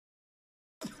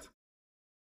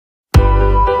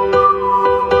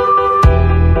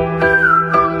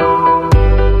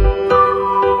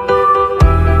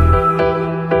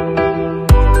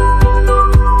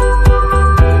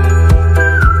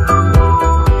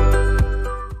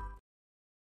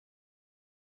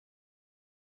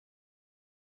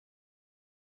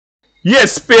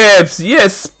Yes, Peps.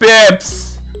 Yes,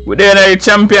 Peps. We're there in the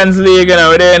Champions League, you know.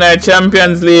 We're there in the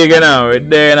Champions League, you know. We're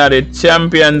there in the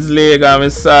Champions League, and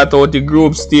we start out the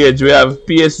group stage. We have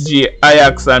PSG,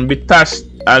 Ajax, and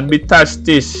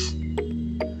Besiktas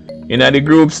in the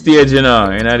group stage, you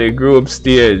know. In the group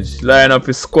stage, line up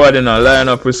his squad, you know. Line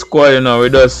up his squad, you know.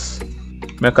 We just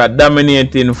make a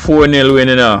dominating 4-0 win,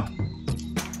 you know.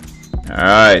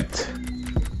 Alright.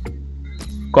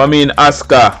 Come in,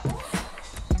 Oscar.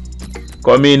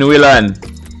 Come in, Willan.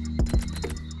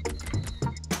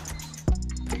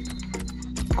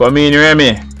 Come in,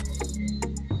 Remy.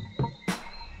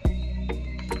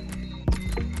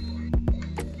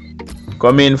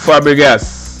 Come in,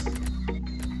 Fabregas.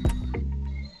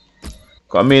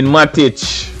 Come in,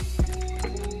 Matic.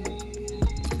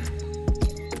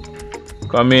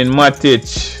 Come in,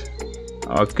 Matic.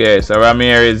 Okay, so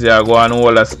Ramirez here go and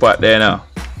hold a spot there now.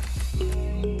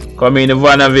 Come in,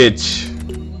 Ivanovic.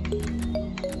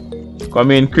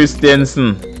 Come in,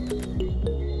 Christensen.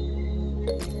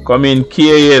 Come in,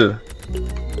 Cahill.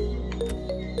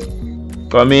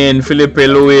 Come in, Felipe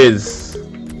Luis.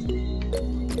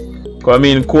 Come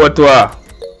in, Courtois.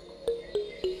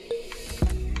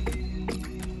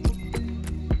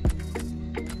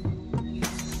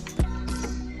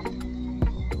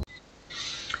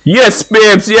 Yes,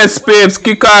 Peps. Yes, Peps.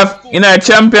 Kick off in the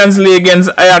Champions League against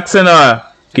Ajax, you know.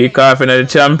 Kick off in the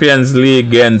Champions League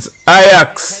against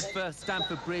Ajax.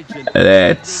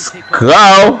 Let's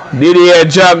go. Didier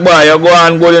Jagba, you go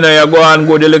on good, you know. You go on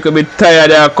good. You're a little bit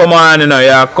tired there. Come on, you know.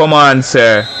 Yeah, come on,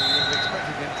 sir.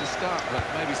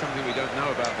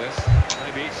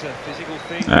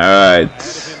 Alright.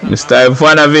 Mr.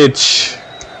 Ivanovic.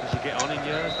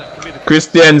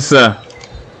 Christensen.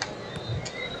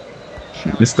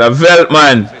 Mr.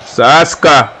 Veltman. Mr.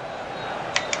 Oscar.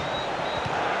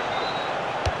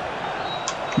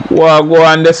 Wow, go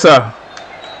on this, sir.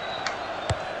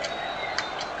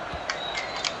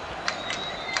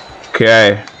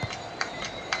 Okay.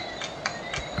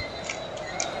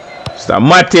 Mr.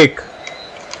 Matic.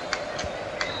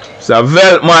 Mr.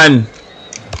 Veltman.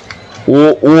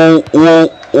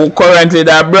 Who currently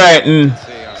at Brighton.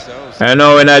 I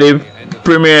know we're not the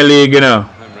Premier League, you know.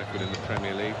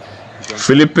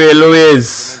 Felipe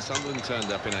Luis.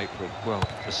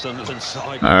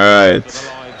 Alright.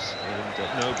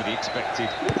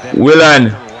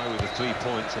 Willan.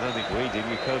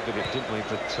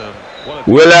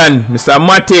 Willan. Mr.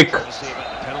 Matic.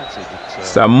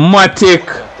 Mr. Matic.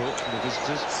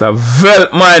 Mr.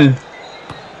 Veltman.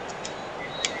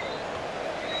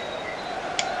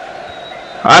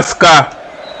 Oscar.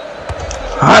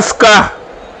 Oscar.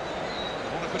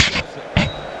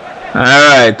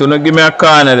 Alright, wanna give me a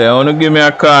corner there. Wanna give me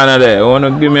a corner there. Wanna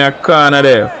give me a corner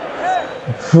there.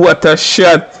 What a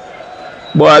shot.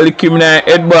 Boy, lick him in the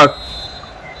head back.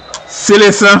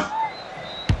 Silly, son.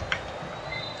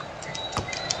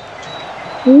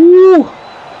 Woo.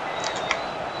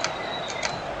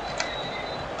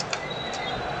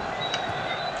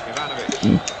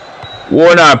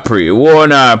 Wanna pray.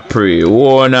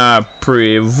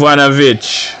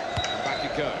 Ivanovic.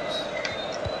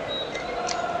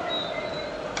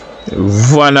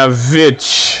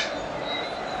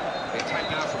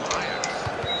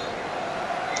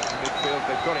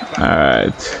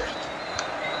 Alright.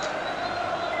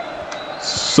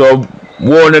 So,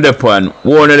 one of the pan,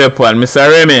 Mr.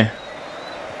 Remy.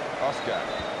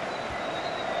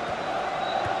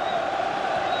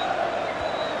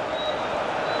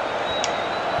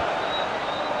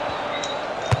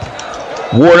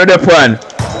 One of the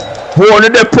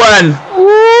pan.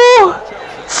 Woo!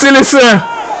 Silly,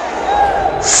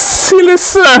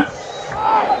 sir.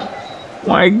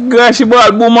 My gosh, he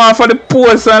ball boom off for the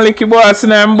post and lick the ball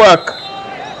in him back.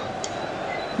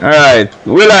 Alright,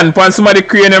 Willan, pan somebody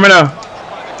crane him now.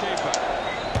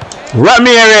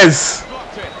 Ramirez.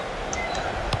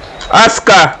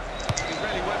 Oscar.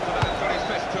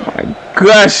 My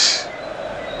gosh.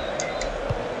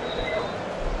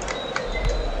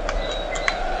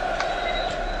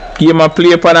 Give him a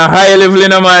play upon a high level, you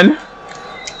know, man.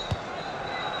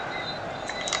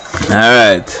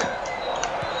 Alright.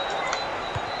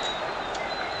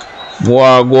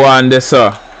 Wow, go on this,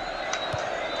 sir.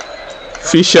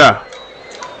 Fisher.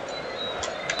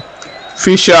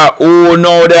 Oh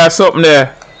no, there's something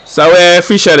there. So where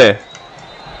Fisher there?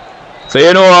 So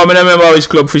you know, I remember which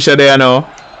club Fisher there now.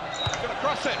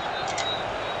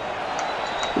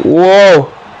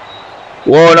 Whoa,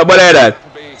 no bother that.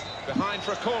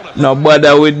 No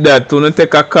bother with that. Do not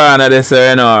take a corner there, sir,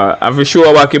 you know. I'm for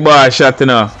sure back the ball shot, you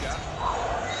know.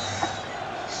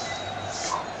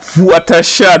 What a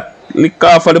shot. Lick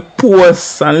off of the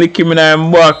post and lick him in the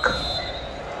back.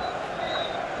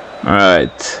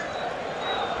 Alright.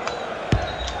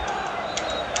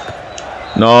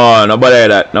 No, no bother with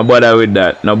that. No bother with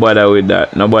that. No bother with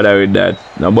that. No bother with that.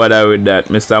 No bother with that.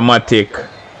 Mr. Matic.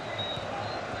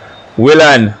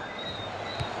 Willan.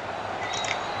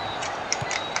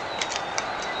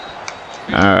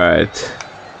 Alright.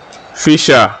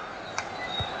 Fisher.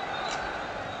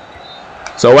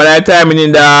 So one at a time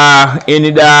in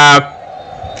the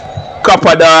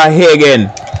copper door Hagen.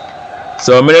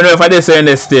 So I don't know if I just saying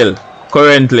this still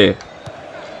currently.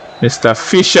 Mr.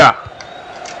 Fisher.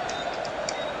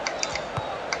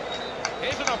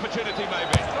 Here's an opportunity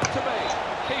maybe. Not to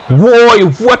be. Whoa,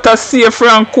 what a save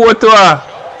from Courtois.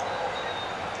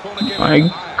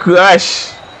 My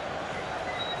gosh.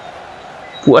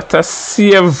 What a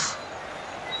save.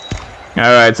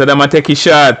 Alright, so them a take a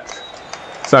shot.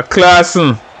 So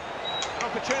Claassen.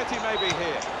 Opportunity maybe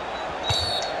here.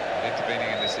 Intervening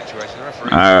in this situation. The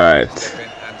referee. Alright.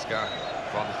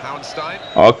 Von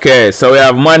Okay, so we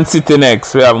have Man City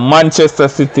next. We have Manchester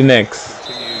City next.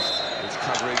 continues its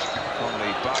coverage from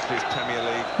the Barclays Premier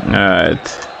League. Alright.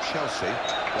 Chelsea.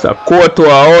 So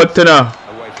Courtois out now.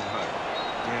 Away from home.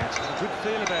 Yeah, it's got a good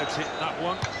feel about it, that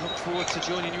one. Look forward to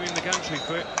joining you in the country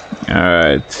for it.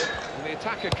 Alright. And the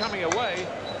attacker coming away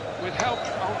with help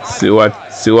on either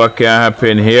See what can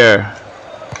happen here.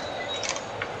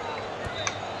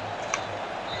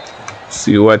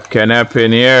 See what can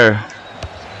happen here.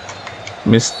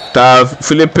 Mr.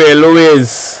 Felipe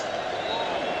Luis.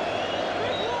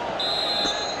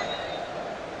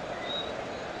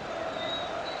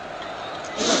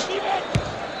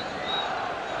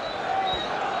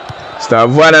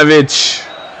 Stavanovic.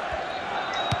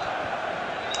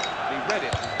 He read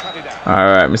it and cut it out.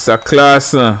 Alright, Mr.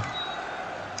 Claassen.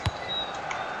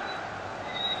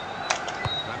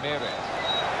 Ramirez.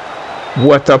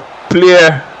 What a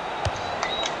player.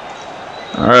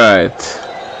 Alright.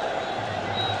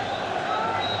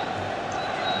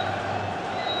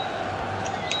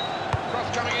 Cross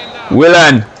coming in now.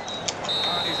 Willan. And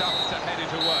he's up to head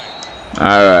it away.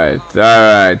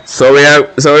 Alright. So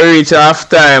we reach half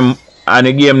time and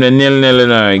the game the 0-0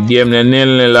 now. Game the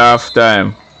 0-0 half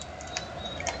time.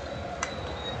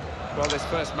 Well, this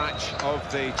first match of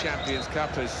the Champions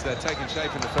Cup has taken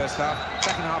shape in the first half.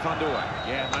 Second half underway.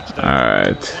 Yeah, match day.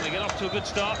 Alright. We want to get off to a good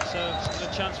start, so it's a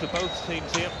chance for both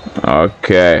teams here.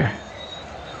 Okay.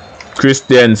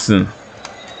 Christensen.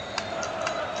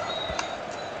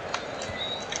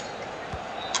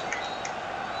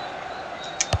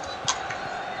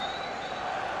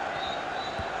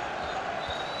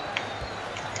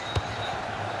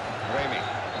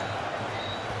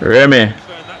 Remy. He's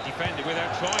found that defender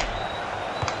without trying.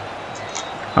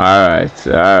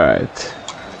 Alright.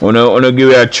 Wanna give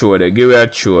it a chore there. Give it a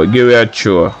chore.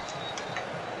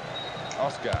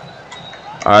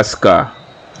 Oscar.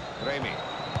 Remy.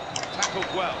 Tackled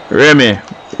well. Remy.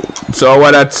 So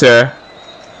what that, sir?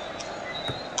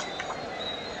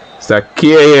 Mr.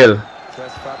 Cahill.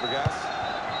 Fabregas.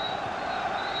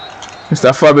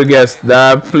 Mr. Fabregas,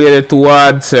 that played it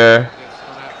towards, sir. It's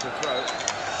gone out to throw.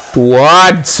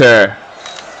 Towards, sir.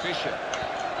 Fisher.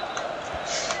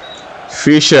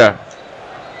 Fisher.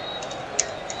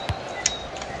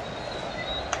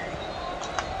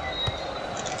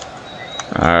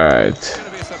 Alright. It's going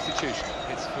to be a substitution.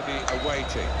 It's for the away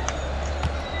team.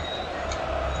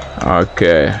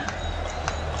 Okay.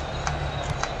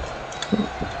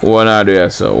 One out there,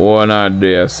 sir.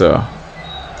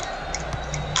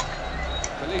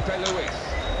 Felipe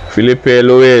Felipe Luis.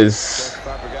 Luis.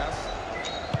 Fabregas.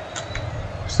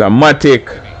 Mr. Matic.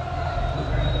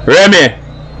 Remy.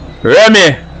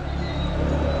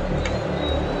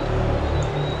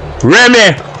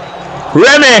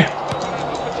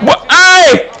 What?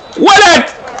 Aye! What that?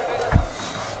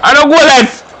 I don't go that.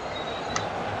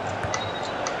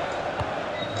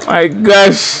 My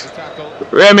gosh.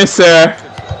 Remy, sir.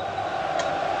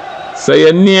 So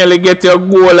you nearly get your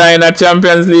goal line at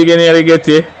Champions League, you nearly get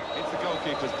it. It's the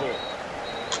goalkeeper's ball.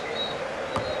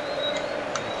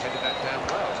 Headed that down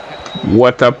well. Kept the ball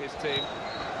What a... his team.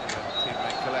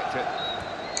 Teammate collect it.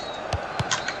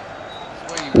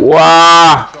 That's where you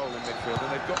Wow. control in midfield, and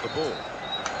they've got the ball.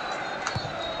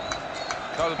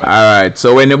 Alright,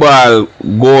 so when the ball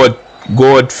go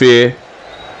for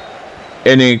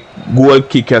any goal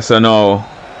kicker, so now.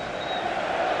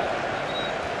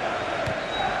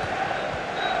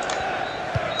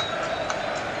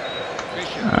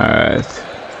 Alright.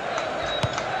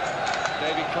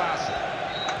 David Claassen.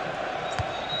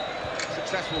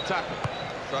 Successful tackle.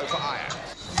 Throw for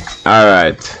Ajax.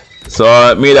 Alright.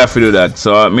 So me have to do that.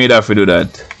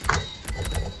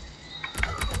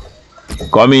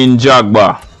 Come in,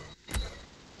 Jagba.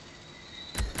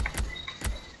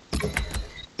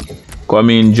 Come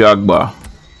in, Jagba.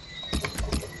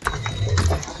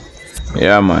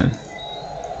 Yeah, man.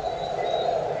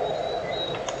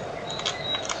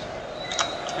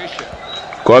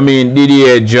 Come in,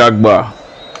 Didier Jagba.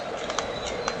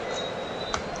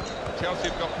 Chelsea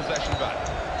have got possession back.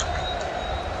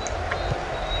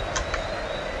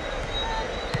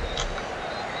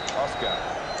 Oscar.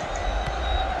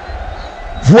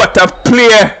 What a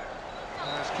player!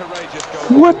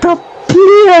 What a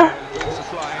player!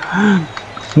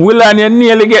 Willan, you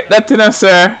nearly get that in us,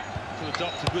 sir. To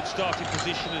adopt a good starting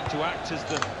position and to act as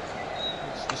the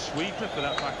sweeper for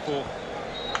that back four.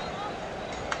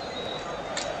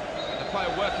 And the player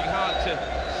working hard to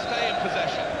stay in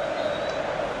possession.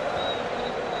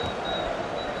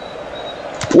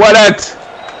 What that?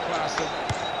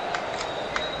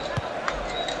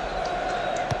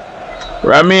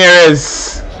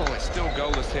 Ramirez. Oh, it's still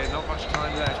goalless here, not much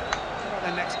time left. What about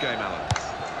their next game, Alan?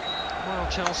 Well,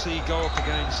 Chelsea go up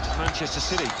against Manchester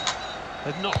City.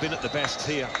 They've not been at the best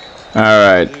here.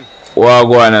 Alright.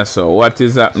 Wagwana, so what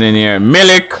is happening here?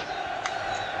 Milik.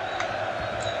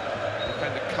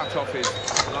 Defender cut off his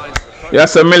lines of approach.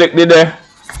 Yes, sir, Milik did there.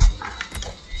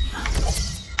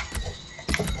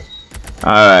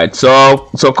 Alright, so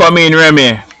come in,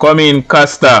 Remy. Come in,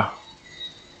 Costa.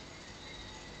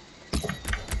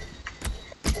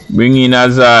 Bring in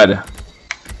Hazard.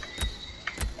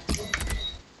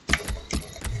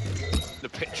 The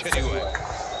pitch anyway.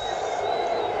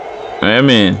 I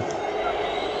mean,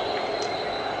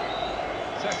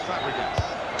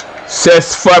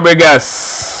 Cesc Fabregas.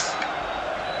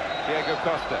 Diego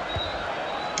Costa.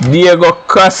 Diego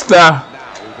Costa. Now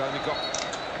we've only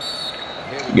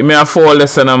got. Give me a foul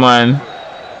lesson, man.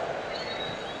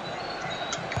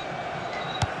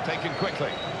 Taken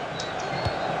quickly.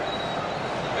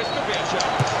 This could be a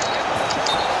chance.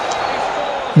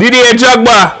 Didier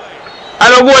Jagba. I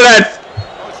don't go that.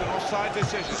 Oh, it's an offside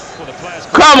decision. Well, the players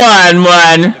Come on,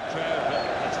 man. the crowd, but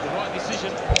it's the right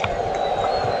decision.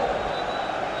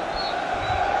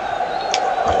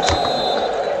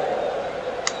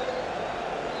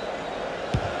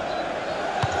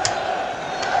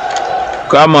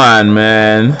 Come on,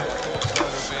 man. There'll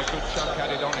be a good chunk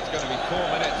added on. It's going to be 4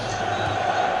 minutes.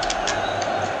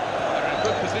 They're in a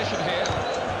good position here.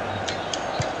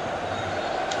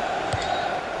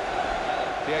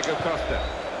 Diego Costa.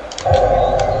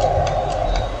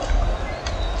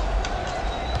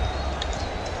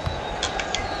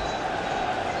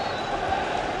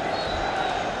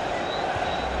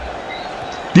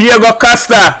 Diego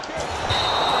Costa.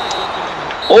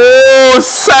 Oh,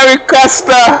 sorry,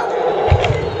 Costa.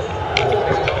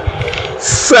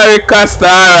 Sorry, Costa.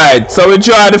 Alright, so we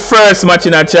draw the first match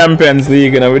in our Champions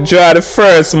League. We draw the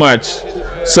first match.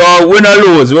 So we not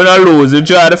lose. We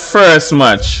draw the first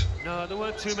match. No, there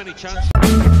weren't too many chances.